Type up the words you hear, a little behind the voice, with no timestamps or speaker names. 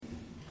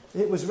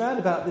It was round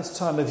about this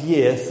time of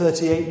year,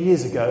 38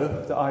 years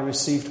ago, that I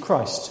received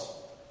Christ.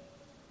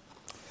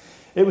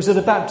 It was at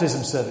a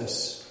baptism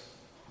service.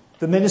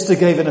 The minister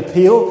gave an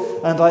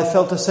appeal, and I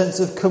felt a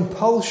sense of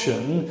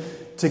compulsion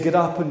to get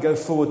up and go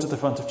forward to the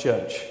front of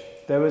church.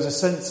 There was a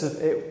sense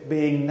of it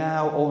being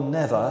now or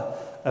never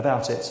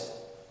about it.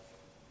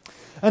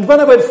 And when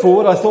I went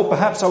forward, I thought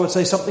perhaps I would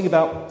say something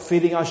about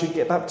feeling I should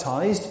get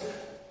baptised,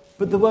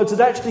 but the words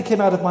that actually came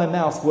out of my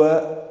mouth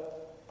were,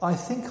 I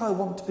think I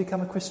want to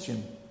become a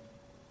Christian.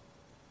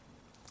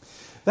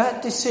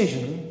 That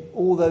decision,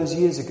 all those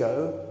years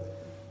ago,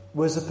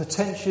 was a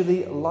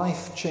potentially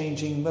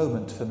life-changing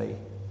moment for me.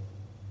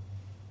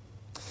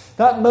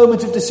 That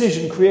moment of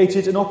decision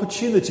created an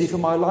opportunity for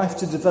my life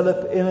to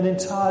develop in an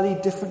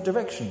entirely different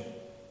direction.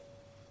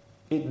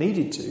 It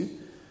needed to.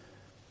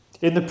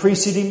 In the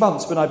preceding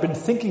months, when I'd been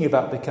thinking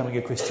about becoming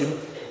a Christian,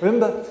 I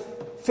remember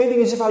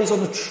feeling as if I was on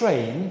a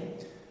train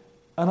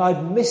and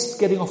I'd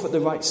missed getting off at the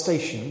right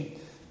station,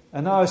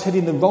 and now I was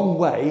heading the wrong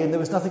way and there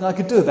was nothing I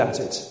could do about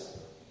it.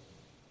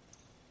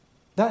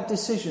 That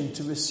decision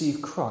to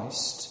receive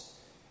Christ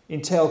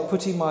entailed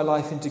putting my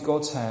life into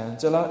God's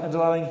hands and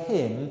allowing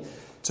Him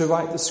to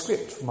write the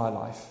script for my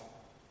life.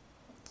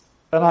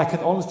 And I can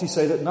honestly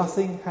say that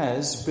nothing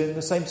has been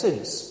the same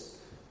since,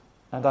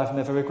 and I've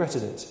never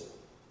regretted it.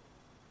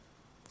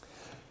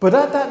 But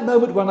at that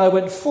moment when I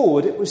went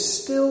forward, it was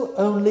still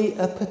only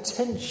a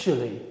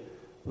potentially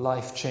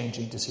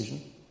life-changing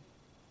decision.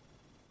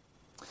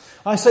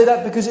 I say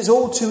that because it's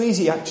all too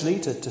easy, actually,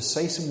 to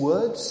say some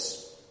words,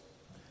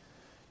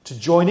 to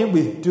join in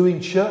with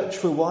doing church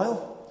for a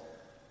while,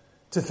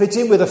 to fit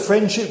in with a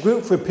friendship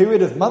group for a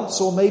period of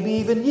months or maybe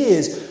even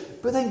years,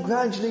 but then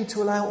gradually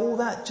to allow all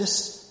that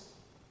just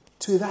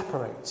to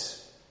evaporate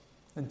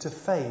and to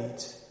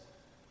fade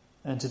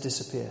and to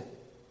disappear.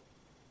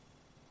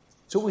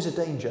 It's always a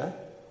danger,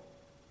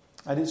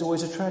 and it's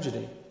always a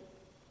tragedy.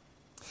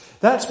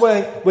 That's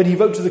why when he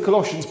wrote to the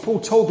Colossians, Paul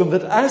told them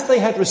that as they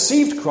had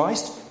received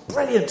Christ,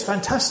 brilliant,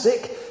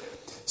 fantastic,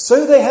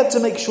 so they had to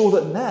make sure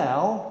that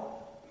now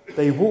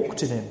they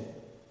walked in him.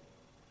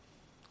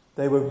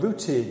 They were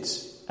rooted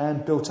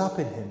and built up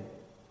in him.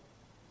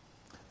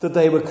 That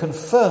they were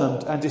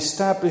confirmed and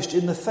established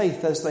in the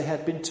faith as they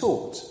had been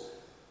taught,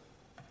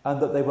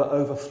 and that they were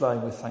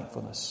overflowing with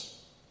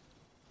thankfulness.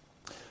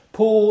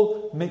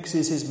 Paul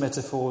mixes his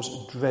metaphors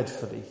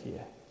dreadfully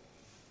here.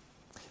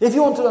 If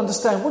you want to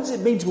understand what does it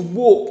mean to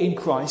walk in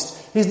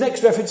Christ, his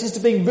next reference is to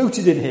being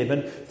rooted in him,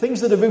 and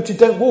things that are rooted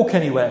don't walk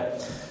anywhere.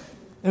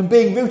 And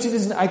being rooted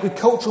is an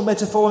agricultural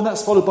metaphor, and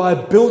that's followed by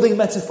a building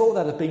metaphor,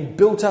 that of being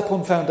built up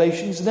on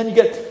foundations. And then you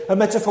get a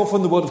metaphor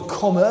from the world of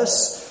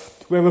commerce,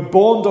 where a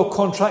bond or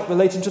contract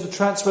relating to the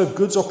transfer of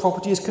goods or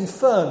property is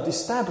confirmed,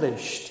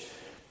 established.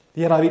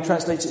 The NIV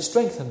translates it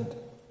strengthened.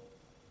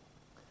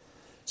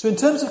 So in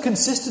terms of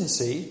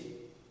consistency,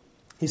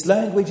 his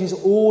language is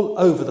all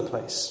over the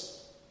place.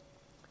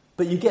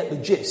 But you get the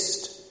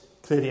gist,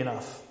 clearly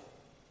enough.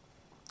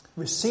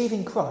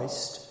 Receiving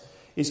Christ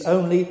is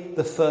only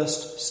the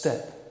first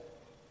step.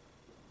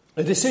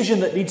 A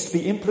decision that needs to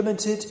be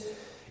implemented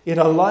in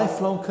a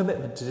lifelong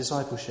commitment to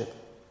discipleship.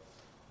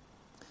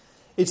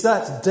 It's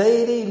that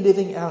daily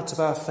living out of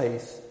our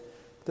faith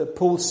that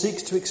Paul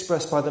seeks to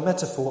express by the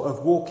metaphor of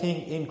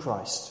walking in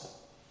Christ.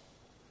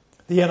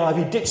 The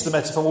NIV ditched the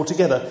metaphor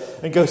altogether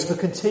and goes for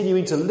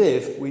continuing to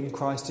live in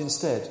Christ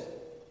instead.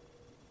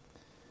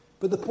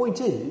 But the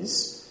point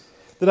is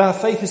that our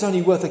faith is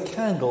only worth a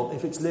candle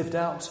if it's lived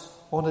out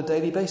on a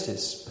daily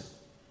basis.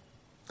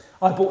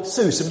 I bought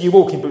Sue some new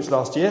walking boots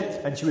last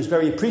year, and she was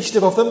very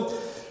appreciative of them,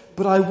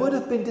 but I would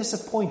have been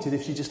disappointed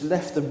if she just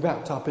left them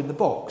wrapped up in the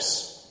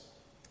box.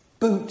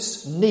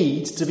 Boots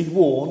need to be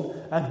worn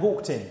and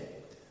walked in.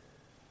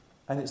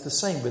 And it's the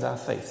same with our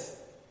faith.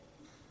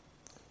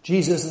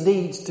 Jesus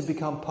needs to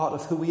become part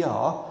of who we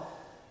are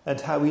and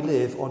how we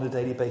live on a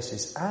daily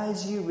basis.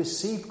 As you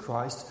receive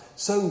Christ,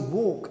 so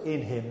walk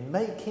in him.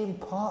 Make him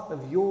part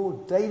of your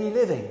daily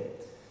living.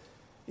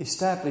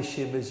 Establish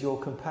him as your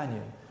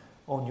companion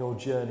on your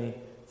journey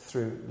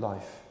through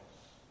life.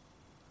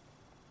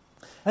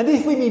 And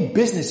if we mean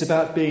business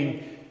about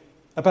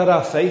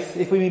our faith,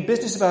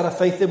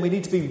 then we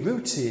need to be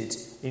rooted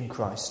in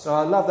Christ.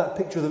 I love that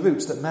picture of the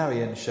roots that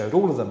Marianne showed,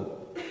 all of them.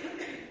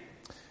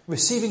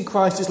 Receiving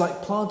Christ is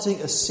like planting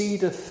a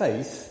seed of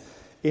faith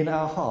in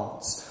our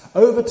hearts.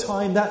 Over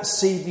time, that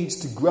seed needs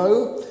to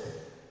grow,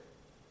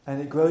 and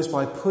it grows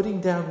by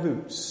putting down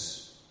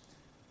roots,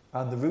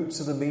 and the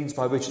roots are the means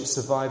by which it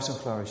survives and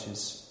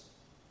flourishes.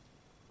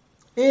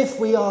 If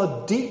we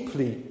are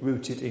deeply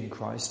rooted in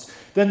Christ,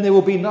 then there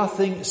will be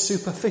nothing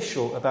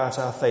superficial about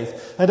our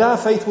faith, and our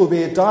faith will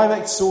be a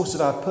direct source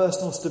of our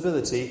personal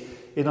stability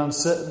in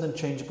uncertain and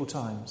changeable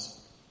times.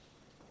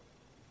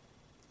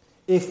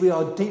 If we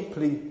are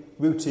deeply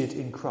rooted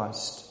in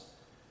Christ,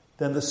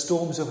 then the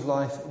storms of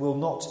life will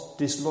not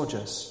dislodge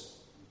us.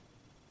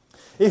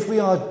 If we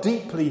are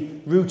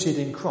deeply rooted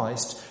in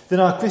Christ,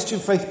 then our Christian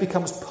faith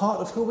becomes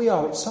part of who we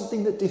are. It's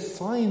something that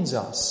defines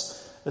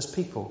us as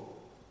people.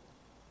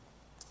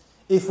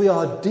 If we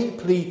are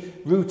deeply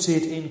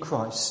rooted in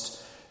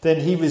Christ, then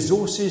he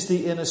resources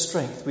the inner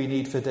strength we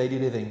need for daily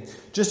living.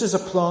 Just as a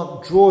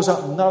plant draws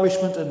up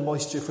nourishment and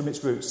moisture from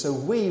its roots, so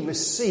we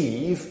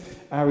receive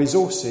our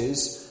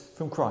resources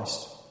from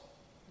Christ.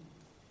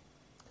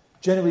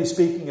 Generally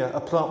speaking,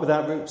 a plant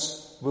without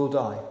roots will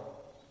die.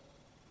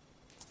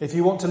 If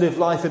you want to live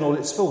life in all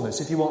its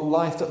fullness, if you want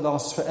life that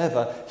lasts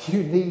forever,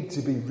 you need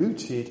to be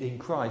rooted in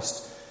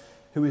Christ,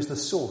 who is the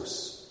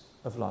source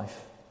of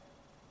life.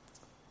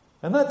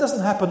 And that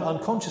doesn't happen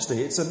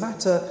unconsciously. It's a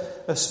matter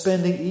of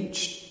spending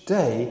each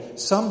day,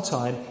 some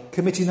time,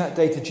 committing that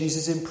day to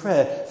Jesus in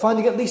prayer,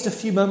 finding at least a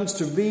few moments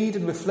to read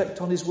and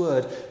reflect on his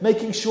word,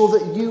 making sure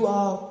that you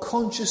are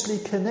consciously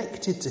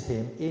connected to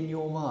him in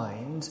your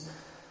mind,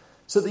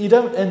 so that you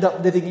don't end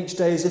up living each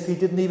day as if he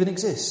didn't even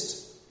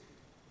exist.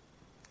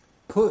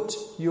 Put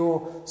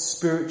your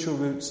spiritual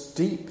roots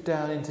deep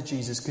down into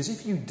Jesus, because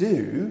if you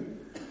do,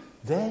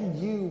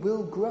 then you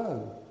will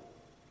grow.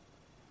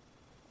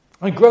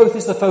 And growth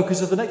is the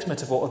focus of the next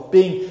metaphor, of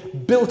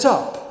being built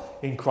up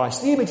in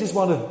Christ. The image is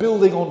one of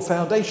building on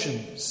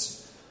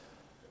foundations.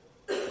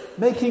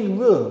 Making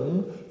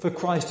room for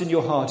Christ in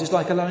your heart is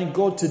like allowing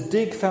God to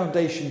dig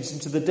foundations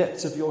into the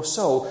depths of your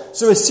soul.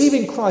 So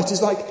receiving Christ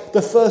is like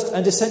the first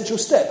and essential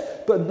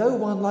step, but no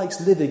one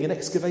likes living in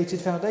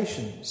excavated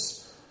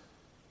foundations.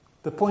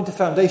 The point of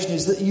foundation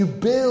is that you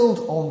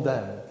build on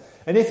them.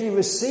 And if you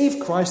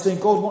receive Christ, then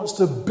God wants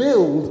to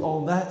build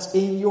on that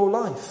in your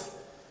life.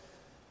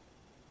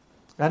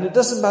 And it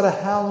doesn't matter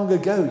how long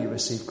ago you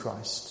received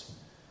Christ.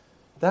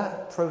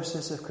 That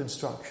process of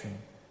construction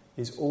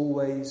is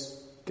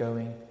always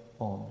going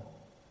on.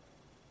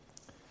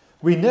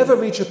 We never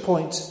reach a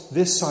point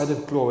this side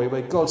of glory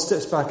where God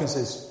steps back and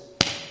says,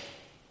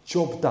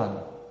 job done.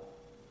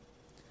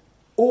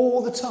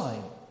 All the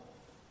time,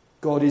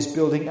 God is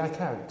building our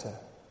character,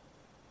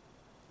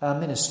 our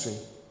ministry,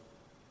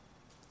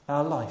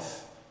 our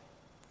life,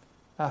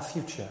 our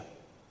future.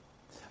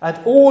 And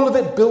all of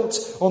it built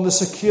on the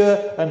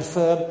secure and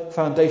firm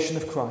foundation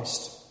of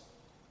Christ.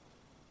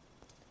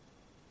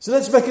 So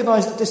let's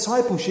recognise that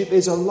discipleship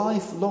is a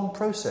lifelong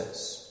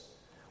process.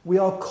 We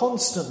are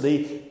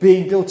constantly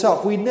being built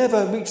up. We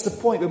never reach the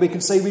point where we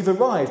can say we've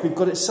arrived, we've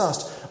got it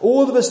sussed.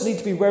 All of us need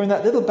to be wearing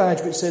that little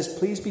badge which says,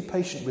 please be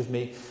patient with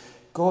me.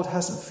 God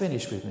hasn't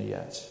finished with me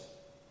yet.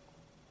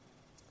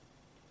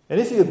 And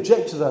if you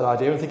object to that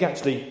idea and think,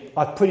 actually,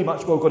 I've pretty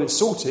much well got it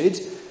sorted,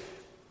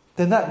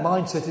 then that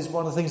mindset is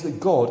one of the things that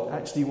God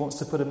actually wants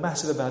to put a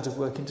massive amount of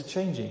work into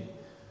changing.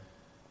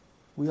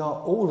 We are,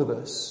 all of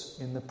us,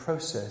 in the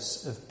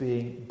process of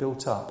being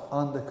built up,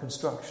 under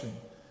construction.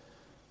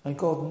 And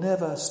God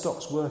never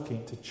stops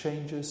working to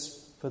change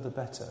us for the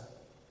better.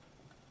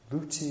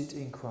 Rooted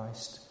in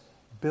Christ,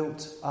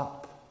 built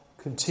up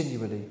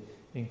continually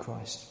in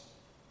Christ.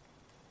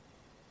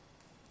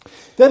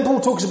 Then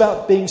Paul talks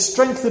about being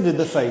strengthened in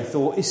the faith,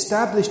 or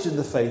established in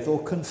the faith,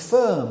 or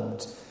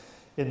confirmed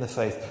in the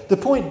faith. The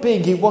point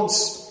being, he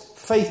wants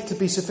faith to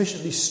be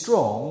sufficiently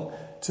strong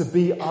to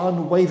be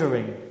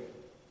unwavering.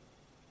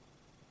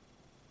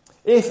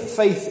 If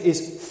faith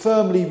is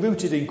firmly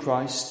rooted in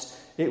Christ,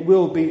 it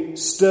will be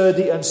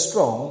sturdy and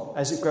strong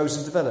as it grows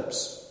and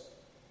develops.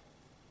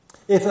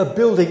 If a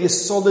building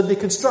is solidly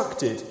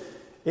constructed,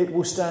 it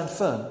will stand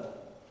firm.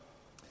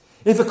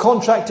 If a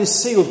contract is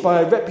sealed by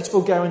a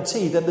reputable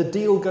guarantee, then the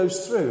deal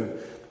goes through.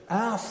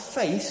 Our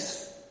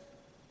faith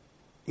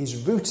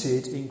is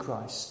rooted in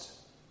Christ.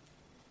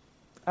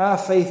 Our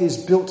faith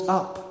is built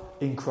up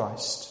in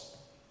Christ.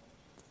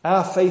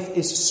 Our faith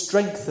is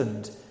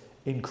strengthened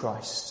in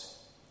Christ.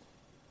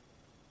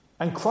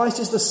 And Christ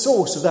is the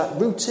source of that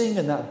rooting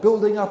and that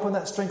building up and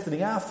that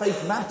strengthening. Our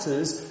faith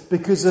matters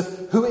because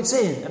of who it's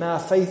in, and our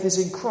faith is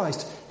in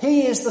Christ.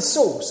 He is the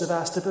source of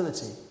our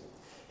stability.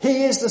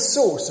 He is the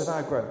source of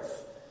our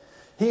growth.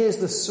 He is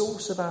the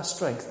source of our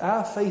strength.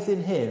 Our faith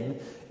in him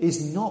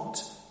is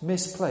not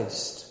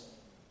misplaced.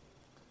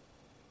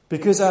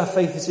 Because our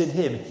faith is in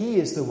him, he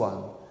is the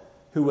one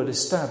who will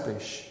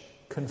establish,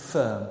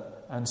 confirm,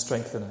 and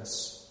strengthen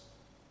us.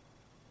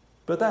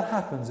 But that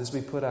happens as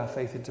we put our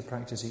faith into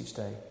practice each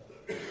day.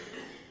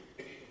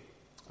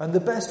 And the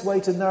best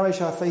way to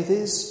nourish our faith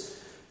is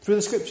through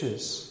the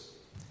Scriptures.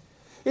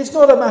 It's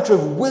not a matter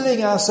of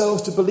willing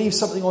ourselves to believe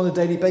something on a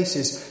daily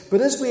basis,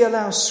 but as we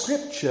allow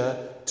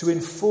Scripture to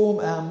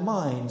inform our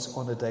minds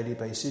on a daily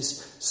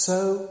basis,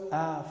 so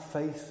our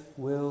faith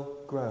will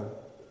grow.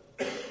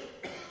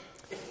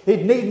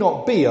 It need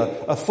not be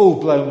a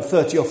full-blown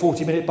 30 or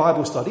 40-minute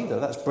Bible study, though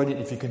that's brilliant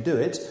if you can do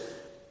it.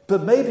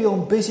 But maybe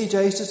on busy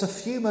days, just a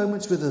few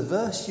moments with a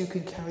verse you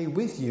can carry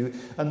with you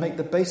and make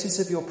the basis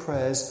of your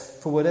prayers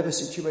for whatever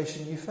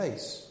situation you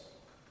face.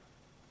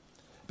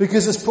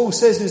 Because as Paul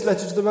says in his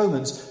letter to the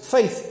Romans,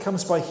 faith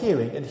comes by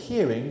hearing, and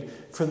hearing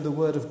from the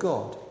word of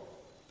God.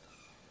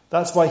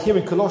 That's why here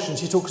in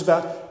Colossians he talks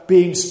about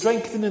being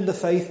strengthened in the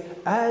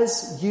faith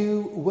as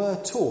you were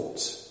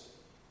taught.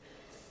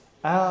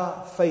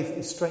 Our faith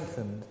is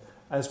strengthened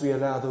as we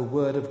allow the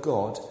word of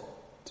God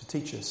to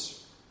teach us.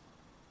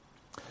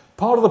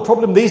 Part of the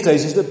problem these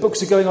days is that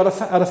books are going out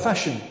of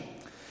fashion.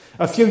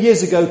 A few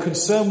years ago,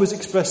 concern was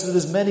expressed that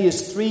as many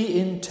as 3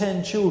 in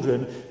 10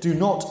 children do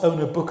not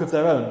own a book of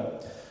their own,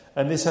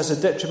 and this has a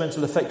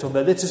detrimental effect on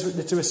their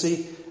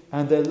literacy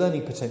and their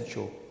learning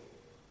potential.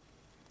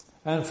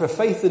 And for a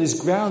faith that is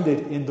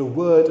grounded in the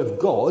Word of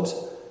God,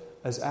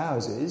 as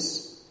ours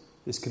is,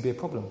 this could be a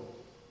problem.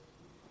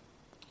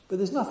 But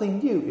there's nothing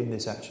new in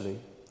this, actually.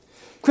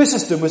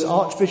 Chrysostom was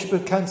Archbishop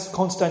of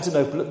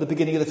Constantinople at the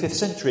beginning of the 5th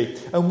century,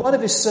 and one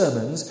of his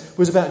sermons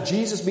was about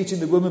Jesus meeting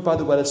the woman by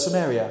the well of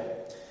Samaria.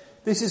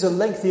 This is a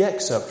lengthy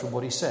excerpt from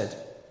what he said.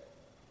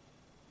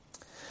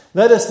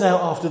 "Let us now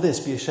after this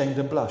be ashamed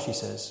and blush," he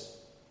says.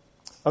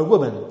 "A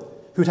woman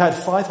who'd had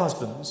 5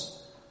 husbands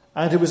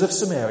and who was of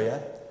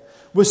Samaria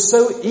was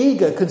so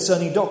eager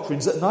concerning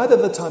doctrines that neither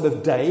the time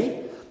of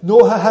day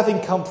nor her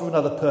having come for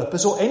another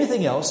purpose or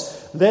anything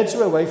else led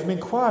her away from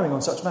inquiring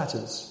on such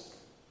matters.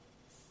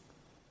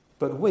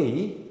 But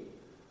we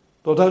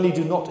not only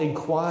do not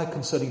inquire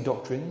concerning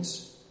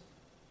doctrines,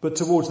 but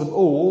towards them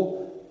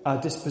all our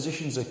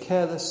dispositions are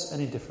careless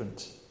and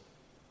indifferent.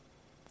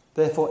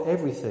 Therefore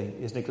everything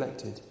is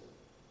neglected.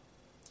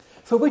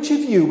 For which of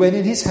you, when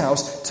in his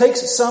house,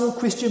 takes some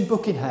Christian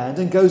book in hand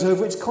and goes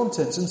over its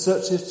contents and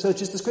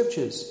searches the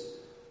Scriptures?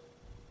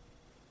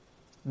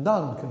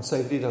 None can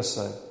say that he does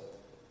so.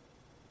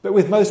 But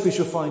with most we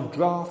shall find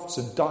drafts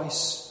and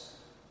dice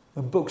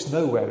and books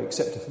nowhere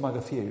except among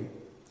a few.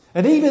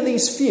 And even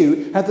these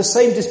few have the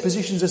same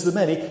dispositions as the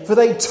many, for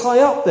they tie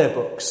up their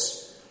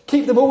books,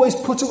 keep them always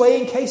put away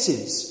in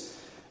cases,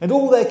 and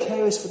all their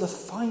care is for the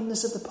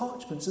fineness of the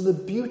parchments and the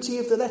beauty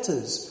of the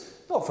letters,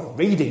 not for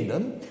reading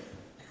them.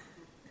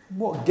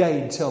 What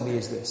gain, tell me,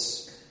 is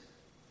this?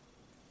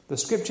 The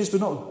Scriptures were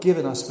not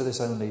given us for this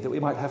only, that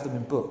we might have them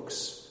in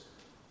books,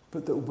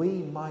 but that we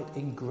might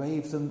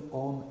engrave them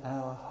on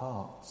our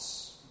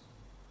hearts.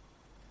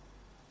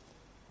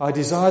 I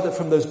desire that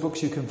from those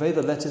books you convey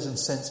the letters and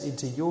sense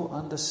into your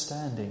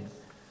understanding,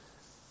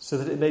 so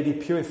that it may be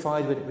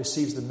purified when it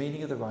receives the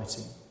meaning of the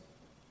writing.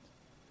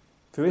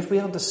 For if we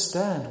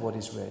understand what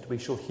is read, we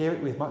shall hear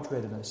it with much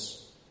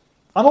readiness.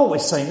 I'm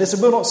always saying this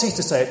and will not cease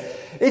to say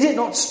it. Is it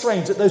not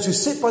strange that those who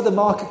sit by the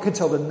market can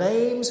tell the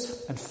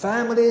names and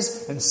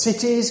families and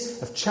cities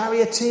of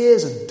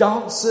charioteers and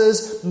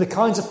dancers and the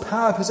kinds of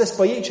power possessed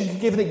by each, and can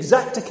give an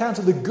exact account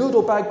of the good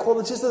or bad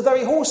qualities of the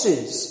very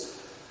horses?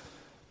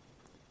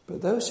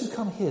 But those who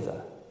come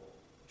hither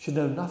should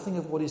know nothing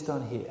of what is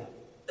done here,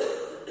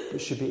 but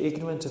should be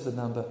ignorant of the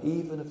number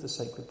even of the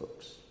sacred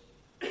books.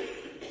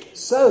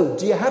 So,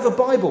 do you have a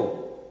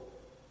Bible?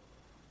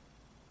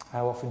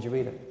 How often do you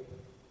read it?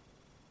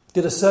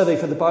 Did a survey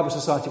for the Bible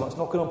Society once,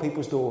 knocking on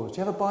people's doors. Do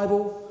you have a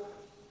Bible?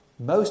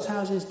 Most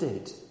houses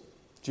did.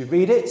 Do you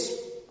read it?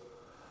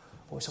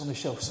 Or it's on the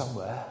shelf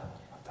somewhere.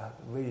 I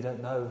really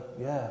don't know.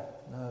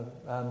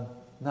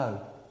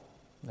 No.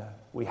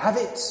 We have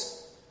it,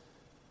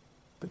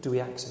 but do we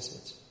access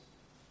it?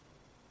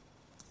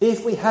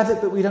 If we have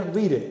it but we don't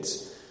read it,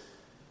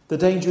 the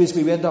danger is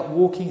we end up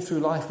walking through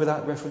life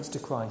without reference to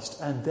Christ,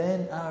 and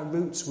then our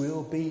roots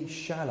will be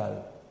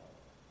shallow.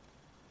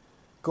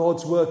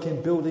 God's work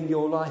in building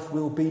your life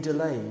will be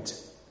delayed,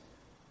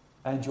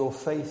 and your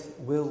faith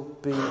will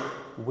be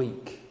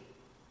weak.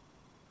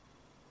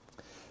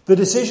 The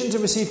decision to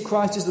receive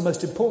Christ is the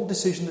most important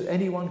decision that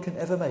anyone can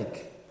ever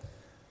make.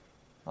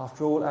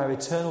 After all, our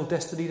eternal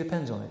destiny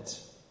depends on it.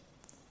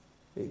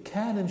 It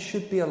can and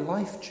should be a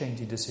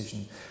life-changing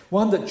decision,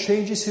 one that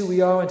changes who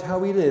we are and how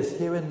we live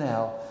here and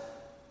now,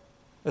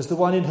 as the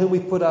one in whom we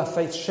put our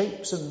faith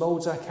shapes and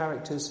moulds our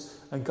characters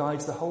and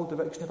guides the whole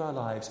direction of our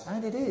lives.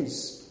 And it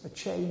is a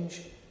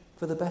change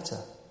for the better.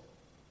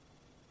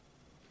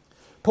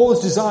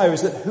 Paul's desire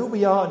is that who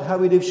we are and how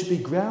we live should be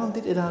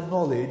grounded in our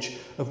knowledge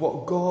of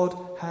what God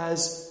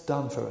has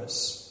done for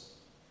us.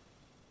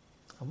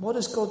 And what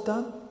has God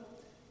done?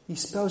 He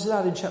spells it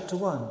out in chapter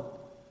 1.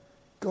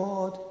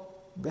 God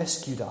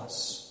rescued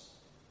us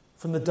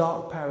from the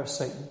dark power of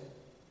Satan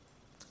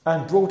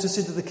and brought us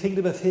into the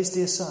kingdom of his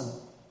dear Son,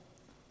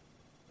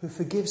 who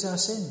forgives our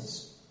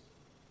sins,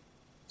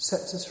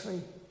 sets us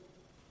free.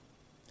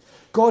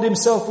 God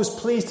himself was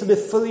pleased to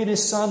live fully in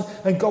his Son,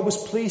 and God was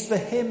pleased for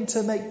him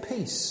to make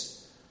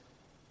peace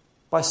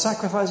by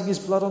sacrificing his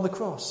blood on the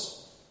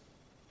cross,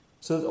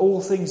 so that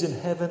all things in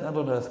heaven and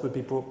on earth would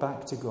be brought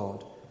back to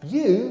God.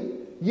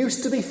 You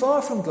used to be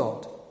far from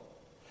God.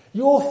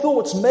 Your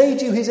thoughts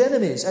made you his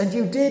enemies, and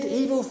you did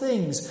evil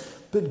things,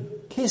 but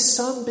his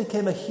Son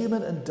became a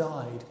human and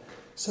died.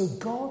 So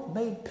God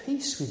made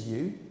peace with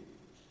you,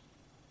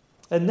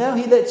 and now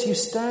he lets you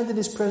stand in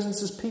his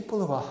presence as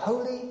people who are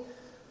holy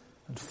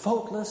and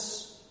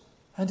faultless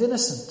and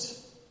innocent.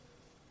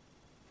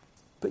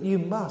 But you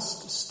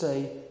must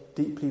stay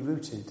deeply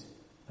rooted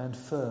and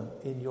firm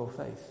in your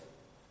faith.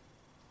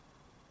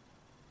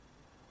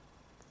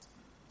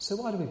 So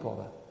why do we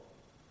bother?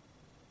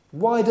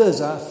 Why does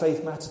our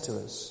faith matter to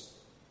us?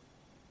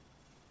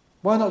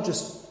 Why not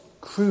just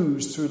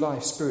cruise through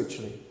life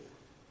spiritually?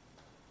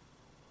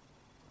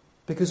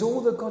 Because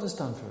all that God has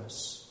done for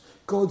us,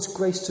 God's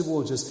grace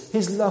towards us,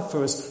 his love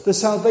for us, the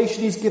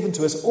salvation he's given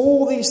to us,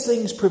 all these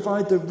things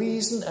provide the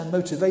reason and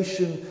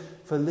motivation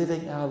for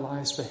living our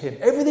lives for him.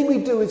 Everything we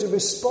do is a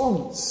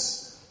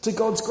response to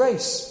God's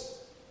grace.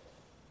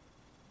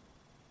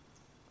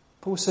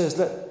 Paul says,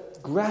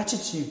 let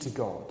gratitude to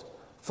God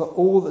for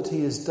all that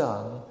he has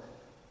done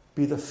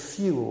be the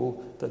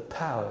fuel that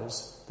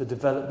powers the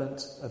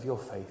development of your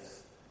faith.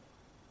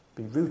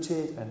 Be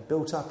rooted and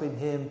built up in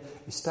him,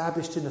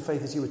 established in the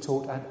faith as you were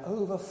taught, and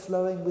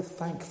overflowing with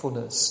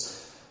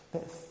thankfulness.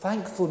 Let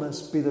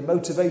thankfulness be the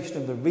motivation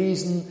and the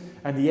reason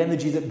and the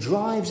energy that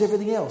drives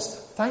everything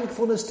else.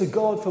 Thankfulness to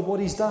God for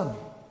what he's done.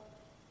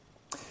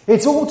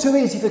 It's all too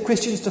easy for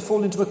Christians to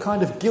fall into a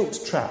kind of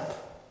guilt trap.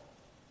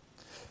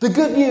 The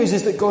good news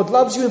is that God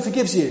loves you and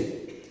forgives you.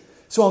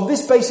 So on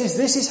this basis,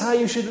 this is how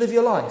you should live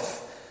your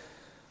life.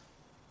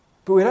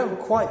 But we don't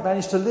quite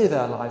manage to live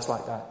our lives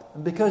like that.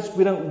 And because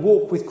we don't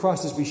walk with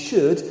Christ as we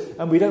should,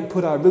 and we don't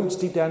put our roots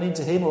deep down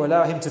into him or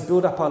allow him to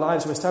build up our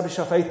lives or establish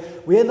our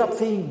faith, we end up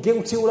feeling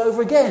guilty all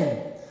over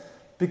again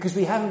because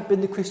we haven't been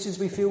the Christians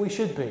we feel we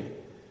should be.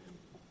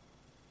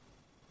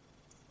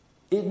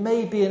 It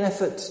may be an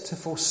effort to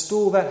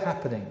forestall that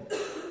happening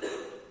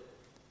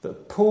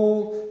that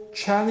Paul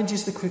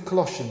challenges the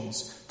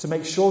Colossians to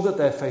make sure that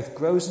their faith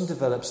grows and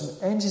develops,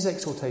 and ends his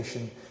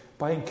exhortation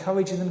by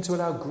encouraging them to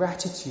allow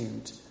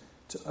gratitude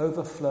to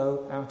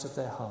overflow out of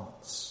their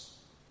hearts.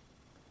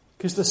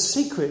 Because the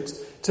secret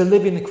to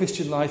living the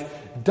Christian life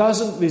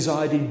doesn't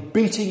reside in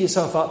beating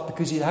yourself up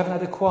because you haven't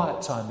had a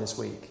quiet time this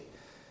week.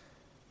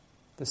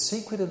 The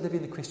secret of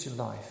living the Christian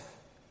life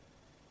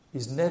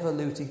is never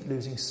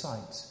losing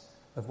sight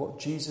of what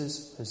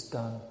Jesus has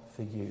done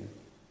for you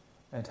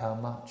and how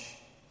much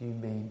you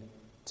mean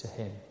to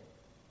him.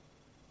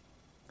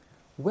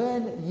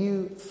 When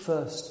you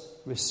first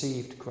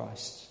received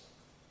Christ,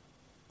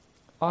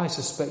 I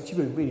suspect you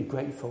were really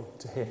grateful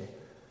to him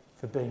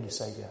for being your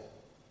Saviour,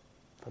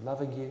 for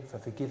loving you, for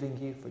forgiving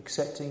you, for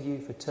accepting you,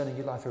 for turning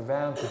your life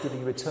around, for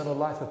giving you eternal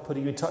life, for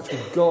putting you in touch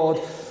with God.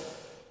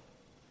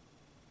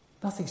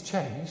 Nothing's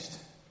changed.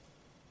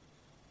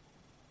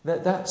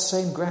 Let that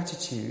same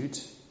gratitude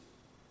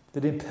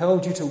that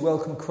impelled you to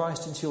welcome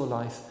Christ into your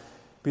life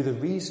be the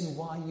reason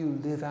why you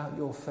live out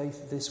your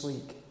faith this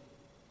week.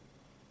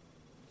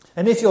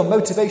 And if your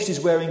motivation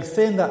is wearing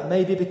thin, that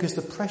may be because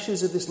the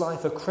pressures of this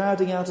life are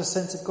crowding out a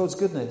sense of God's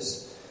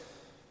goodness.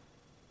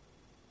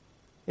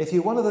 If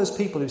you're one of those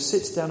people who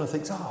sits down and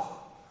thinks,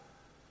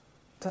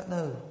 don't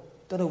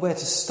know where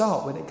to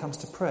start when it comes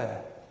to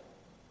prayer,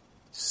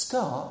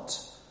 start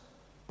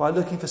by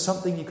looking for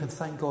something you can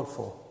thank God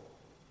for.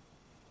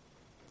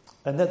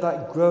 And let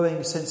that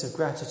growing sense of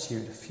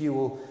gratitude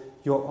fuel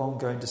your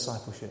ongoing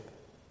discipleship.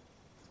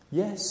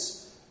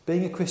 Yes,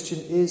 being a Christian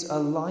is a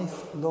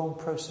lifelong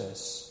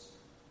process.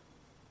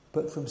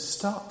 But from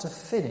start to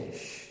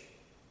finish,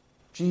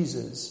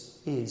 Jesus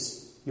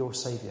is your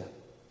Saviour.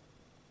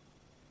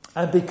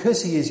 And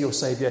because he is your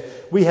Saviour,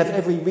 we have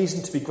every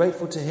reason to be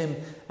grateful to him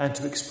and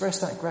to express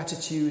that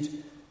gratitude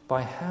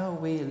by how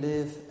we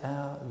live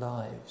our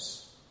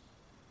lives.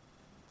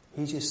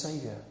 He's your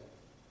Saviour.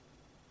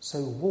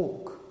 So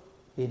walk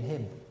in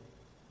him.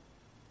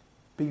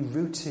 Be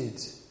rooted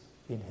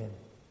in him.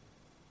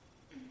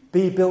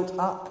 Be built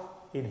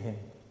up in him.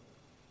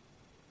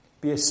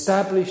 Be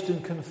established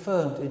and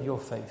confirmed in your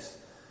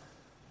faith.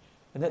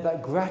 And let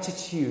that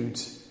gratitude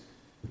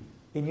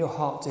in your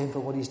heart to him for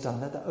what he's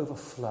done, let that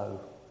overflow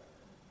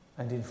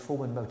and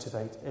inform and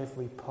motivate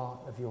every part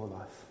of your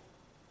life.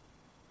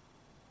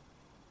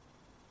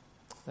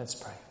 Let's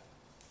pray.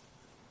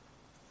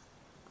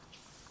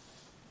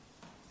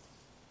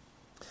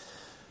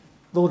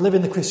 Lord,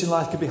 living the Christian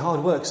life can be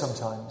hard work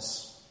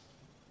sometimes.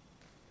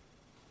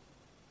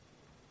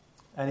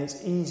 And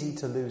it's easy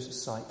to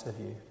lose sight of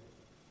you.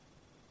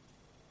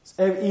 It's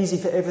easy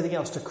for everything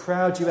else to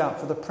crowd you out,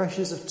 for the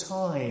pressures of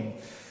time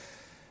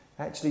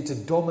actually to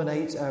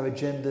dominate our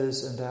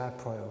agendas and our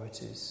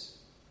priorities.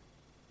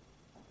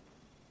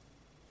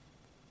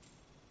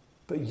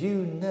 But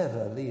you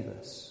never leave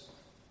us.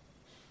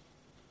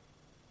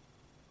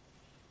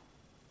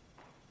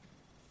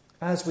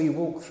 As we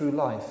walk through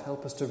life,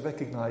 help us to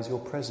recognise your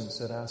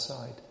presence at our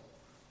side.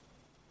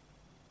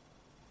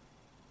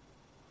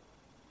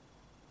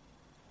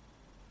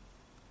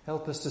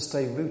 Help us to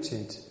stay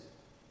rooted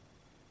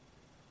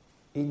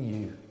in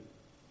you.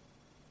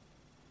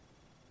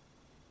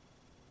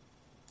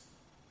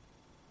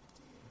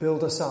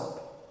 Build us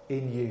up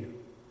in you.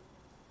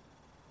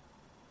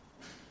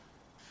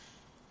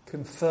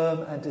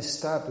 Confirm and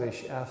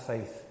establish our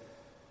faith,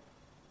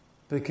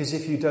 because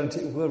if you don't,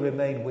 it will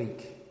remain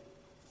weak.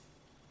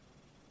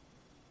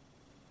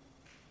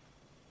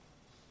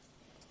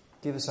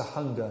 Give us a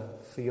hunger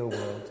for your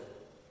word,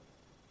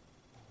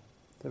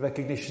 the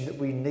recognition that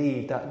we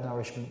need that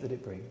nourishment that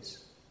it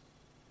brings.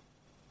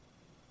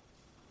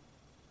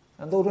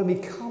 And Lord, when we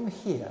come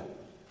here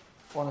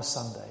on a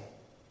Sunday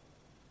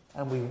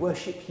and we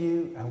worship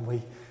you and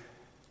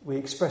we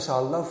express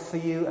our love for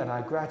you and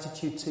our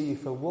gratitude to you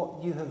for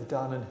what you have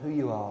done and who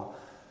you are,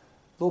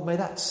 Lord, may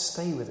that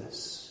stay with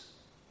us.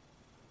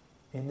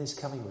 in this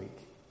coming week.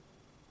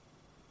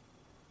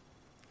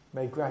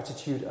 May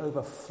gratitude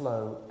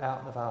overflow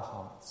out of our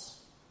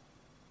hearts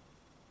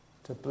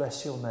to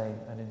bless your name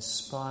and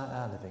inspire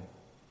our living.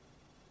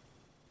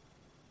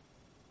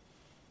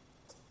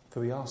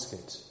 For we ask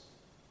it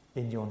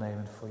in your name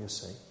and for your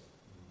sake.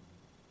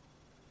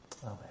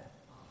 Amen.